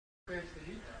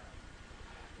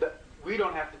we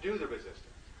don't have to do the resistance.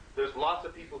 There's lots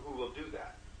of people who will do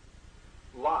that.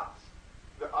 Lots.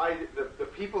 The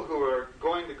people who are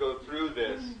going to go through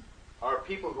this are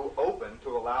people who open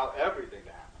to allow everything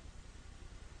to happen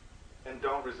and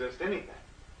don't resist anything,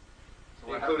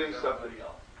 so including somebody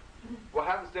else. What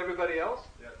happens to everybody else?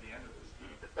 Yeah, at the end of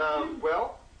this.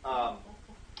 Well,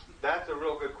 that's a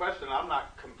real good question. I'm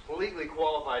not completely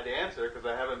qualified to answer because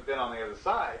I haven't been on the other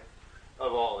side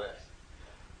of all this.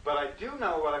 But I do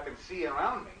know what I can see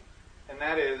around me, and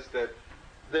that is that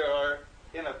there are,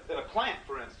 in a plant,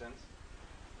 for instance,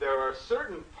 there are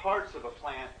certain parts of a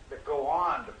plant that go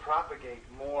on to propagate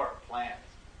more plants,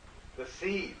 the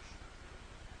seeds.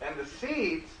 And the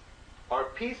seeds are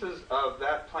pieces of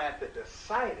that plant that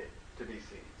decided to be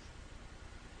seeds.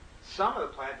 Some of the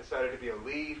plant decided to be a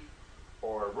leaf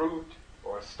or a root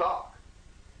or a stalk.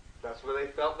 That's where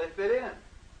they felt they fit in,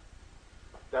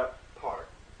 that part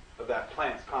of that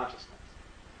plant's consciousness.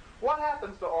 What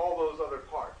happens to all those other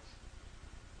parts?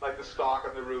 Like the stalk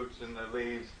and the roots and the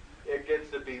leaves, it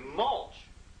gets to be mulch.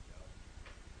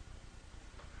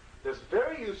 That's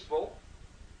very useful.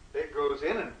 It goes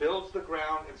in and builds the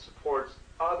ground and supports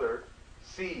other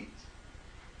seeds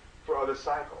for other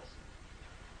cycles.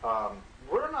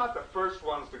 We're not the first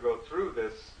ones to go through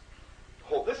this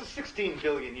this is 16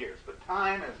 billion years, but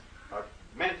time is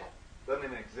mental, doesn't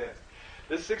even exist.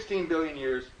 This 16 billion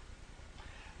years,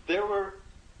 there were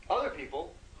other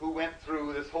people who went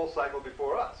through this whole cycle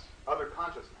before us, other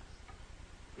consciousness.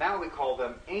 Now we call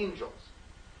them angels,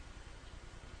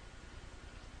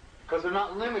 because they're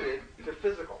not limited to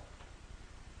physical.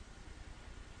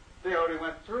 They already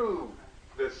went through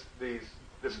this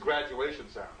graduation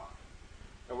ceremony,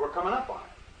 and we're coming up on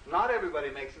it. Not everybody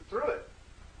makes it through it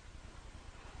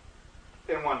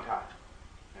in one time,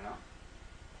 you know.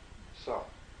 So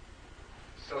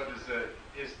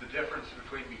is the difference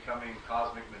between becoming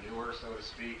cosmic manure, so to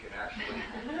speak, and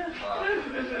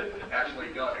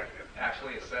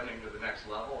actually ascending to the next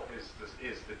level,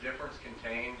 is the difference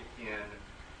contained in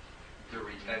the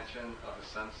retention of a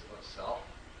sense of self,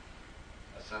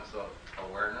 a sense of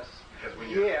awareness? Because when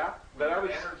your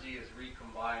energy is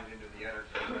recombined into the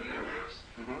energy of the universe,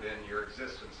 then your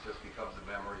existence just becomes a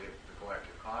memory of the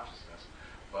collective consciousness.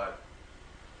 But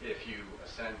if you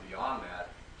ascend beyond that,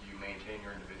 do you maintain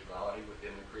your individuality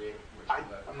within the creative?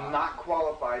 I'm not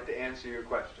qualified to answer your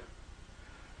question.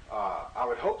 I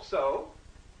would hope so,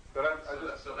 but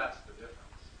so that's the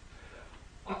difference.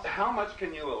 Yeah. Awesome. How much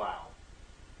can you allow?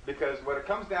 Because what it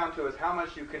comes down to is how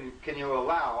much can you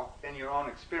allow in your own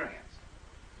experience,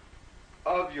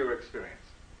 of your experience.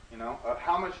 You know,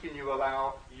 how much can you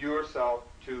allow yourself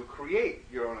to create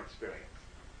your own experience?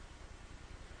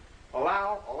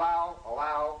 Allow, allow,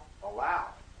 allow,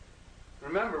 allow.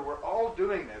 Remember, we're all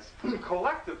doing this.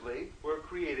 Collectively, we're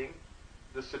creating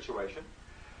the situation,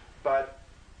 but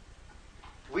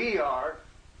we are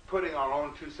putting our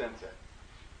own 2 cents in.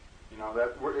 You know,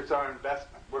 it's our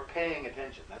investment. We're paying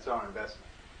attention. That's our investment.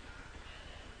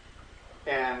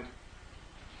 And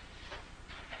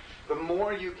the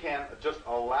more you can just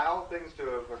allow things to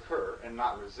occur and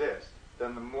not resist,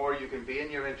 then the more you can be in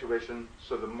your intuition,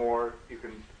 so the more you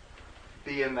can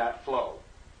be in that flow,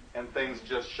 and things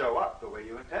just show up the way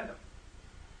you intend them.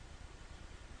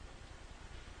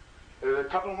 Are there a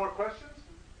couple more questions?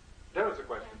 There was a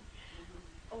question.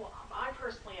 Well, I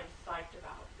personally am psyched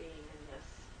about being in this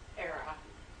era.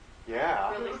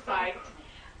 Yeah. Really psyched.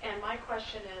 And my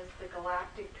question is, the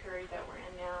galactic period that we're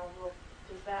in now,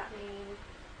 does that mean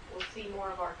we'll see more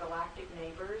of our galactic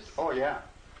neighbors? Oh, yeah.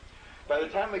 By the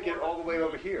time we get all the way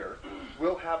over here,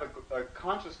 we'll have a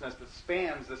consciousness that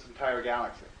spans this entire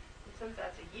galaxy. Since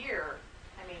that's a year,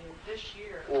 I mean, this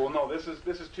year. Well, no, this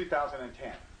is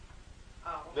 2010.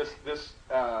 Oh.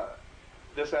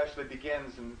 This actually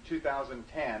begins in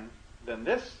 2010. Then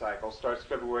this cycle starts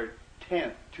February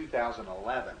 10th,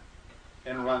 2011,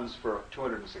 and runs for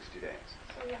 260 days.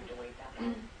 So we have to wait that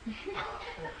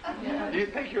long. Do you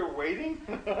think you're waiting?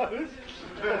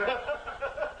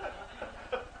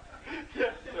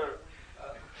 Yes, sir.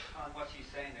 On what she's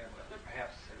saying there, but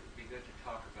perhaps it would be good to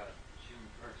talk about June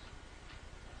 1st.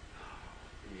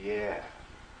 Yeah.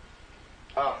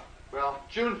 Oh, well,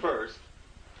 June 1st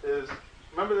is,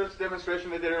 remember this demonstration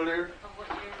they did earlier?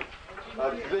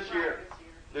 What year?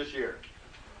 This year.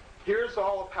 Here's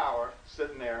all the power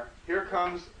sitting there. Here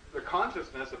comes the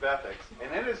consciousness of ethics,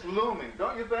 and it is looming,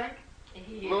 don't you think?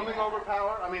 Yeah. Looming over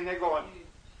power. I mean, they're going,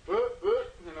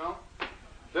 you know.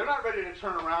 They're not ready to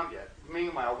turn around yet.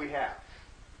 Meanwhile, we have.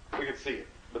 We can see it.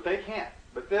 But they can't.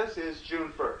 But this is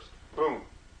June 1st. Boom.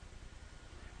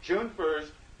 June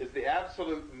 1st is the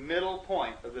absolute middle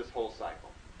point of this whole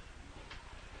cycle.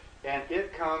 And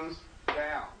it comes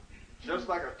down, just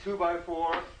like a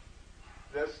 2x4,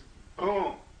 this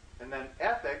boom. And then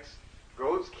ethics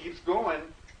keeps going,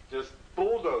 just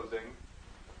bulldozing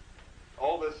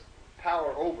all this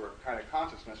power over kind of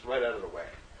consciousness right out of the way.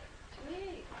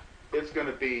 Sweet. It's going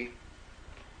to be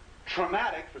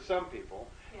traumatic for some people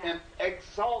and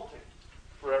exalting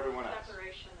for everyone else.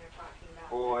 Separation they're talking about.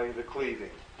 Boy, the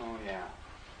cleaving. Oh, yeah.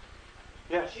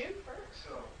 Yes. June 1st.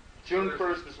 So June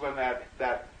 1st is when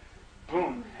that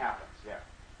boom happens, yeah.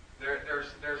 There's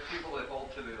people that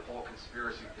hold to the whole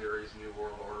conspiracy theories, New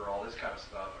World Order, all this kind of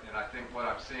stuff, and I think what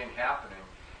I'm seeing happening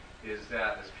is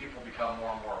that as people become more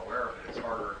and more aware of it, it's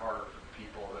harder and harder for the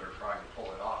people that are trying to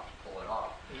pull it off.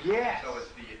 Yes. So is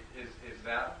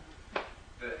that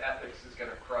the ethics is going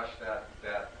to crush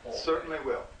that whole Certainly thing?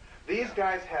 will. These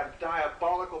guys have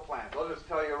diabolical plans. I'll just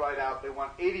tell you right out, they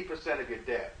want 80% of you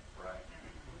dead. Right.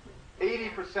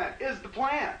 80% is the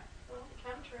plan. Well,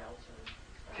 chemtrails.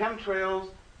 Chemtrails,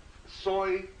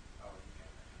 soy,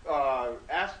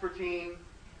 aspartame,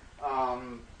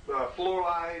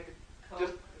 fluoride,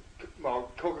 just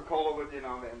Coca-Cola with and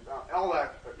all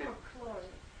that.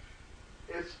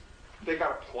 They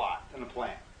got a plot and a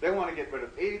plan. They want to get rid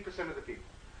of 80% of the people.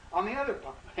 On the other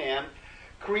hand,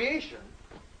 creation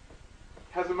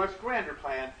has a much grander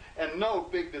plan and no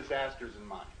big disasters in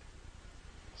mind.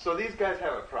 So these guys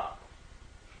have a problem.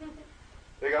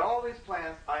 They got all these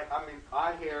plans.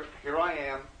 Here I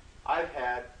am. I've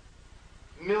had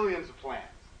millions of plans.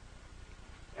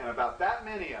 And about that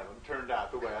many of them turned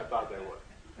out the way I thought they would.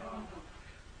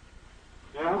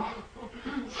 You know?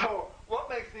 So, what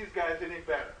makes these guys any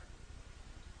better?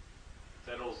 It's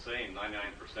that old saying, 99%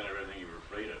 of everything you were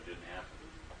afraid of didn't happen.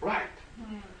 Right.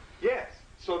 Yes.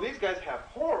 So these guys have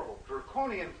horrible,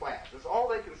 draconian plans. That's all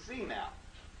they can see now.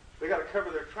 They got to cover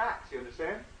their tracks, you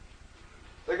understand?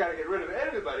 They got to get rid of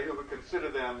everybody who would consider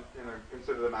them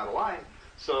out of line.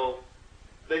 So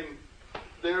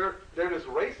they're just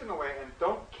racing away and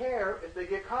don't care if they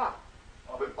get caught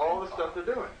with all the stuff they're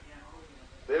doing.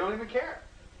 They don't even care.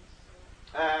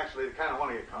 Actually, they kind of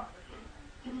want to get caught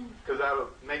because that will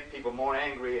make people more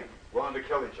angry and willing to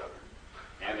kill each other.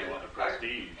 And they want the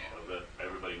prestige of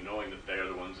everybody knowing that they're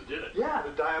the ones that did it. Yeah,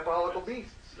 the diabolical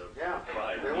beasts. The Yeah,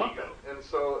 pride, they the want ego. that. And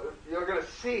so you're going to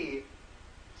see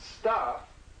stuff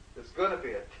that's going to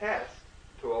be a test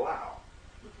to allow.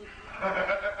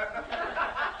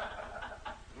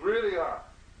 Really are.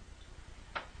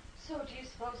 So do you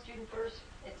suppose June 1st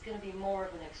it's going to be more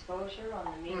of an exposure on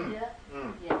the media?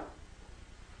 Mm. Yeah.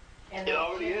 And It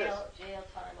already is. Jail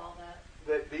time, all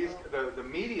that. The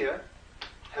media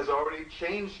has already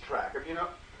changed track. Have you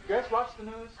guys watched the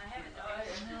news?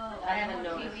 I haven't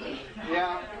noticed.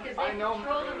 Yeah, Because I they know.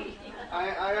 control the media.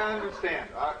 I understand.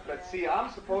 But see,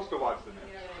 I'm supposed to watch the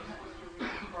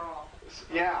news.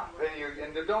 Yeah,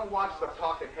 and you don't watch the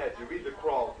talking heads. You read the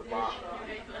crawl at the bottom.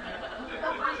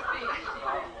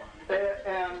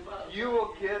 And you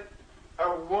will get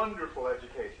a wonderful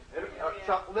education. It's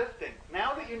uplifting.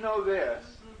 Now that you know this,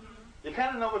 you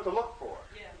kind of know what to look for.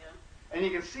 And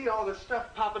you can see all this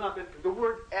stuff popping up. The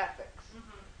word ethics.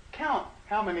 Count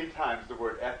how many times the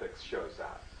word ethics shows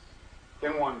up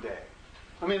in one day.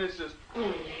 I mean, it's just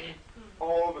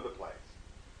all over the place.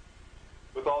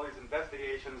 With all these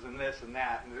investigations and this and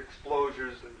that, and the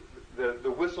exposures, the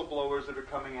whistleblowers that are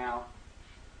coming out.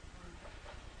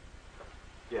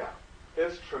 Yeah,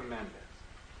 it's tremendous.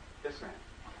 Yes, ma'am.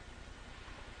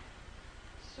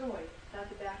 Soy, not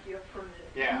to back you up for a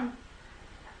minute. Yeah.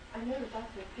 I know there's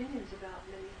lots of opinions about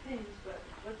many things, but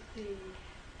what's the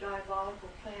diabolical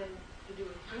plan to do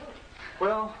with soy?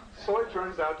 Well, soy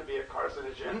turns out to be a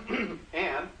carcinogen,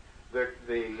 and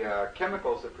the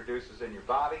chemicals it produces in your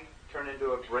body turn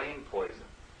into a brain poison.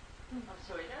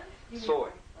 Soy does? Soy.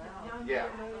 Non-GMO Yeah.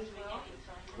 as well?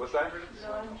 What's that?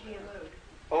 Non-GMO.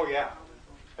 Oh, yeah.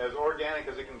 As organic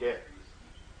as it can get.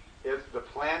 It's the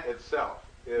plant itself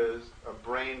is a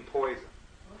brain poison.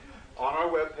 On our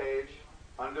webpage,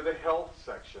 under the health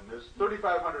section, there's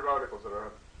 3,500 articles at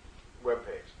our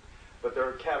webpage, but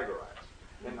they're categorized.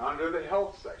 And under the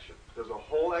health section, there's a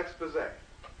whole expose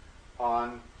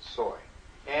on soy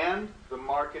and the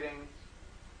marketing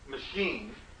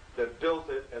machine that built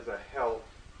it as a health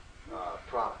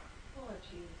product. Oh,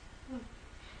 jeez.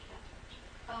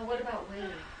 What about whey?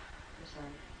 I'm sorry.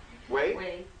 Whey?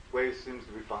 Whey. Whey seems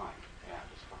to be fine. Yeah,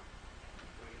 it's fine.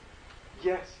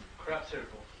 Yes. Crop circles.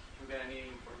 You got any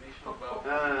information about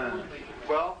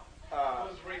Well,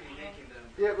 who's really making them?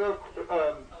 yeah, well,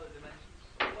 Other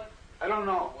dimensions? What? I don't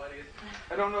know. What is?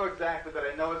 I don't know exactly, but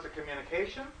I know it's a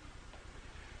communication,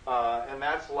 and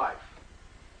that's life.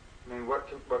 I mean,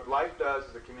 what life does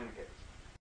is it communicates.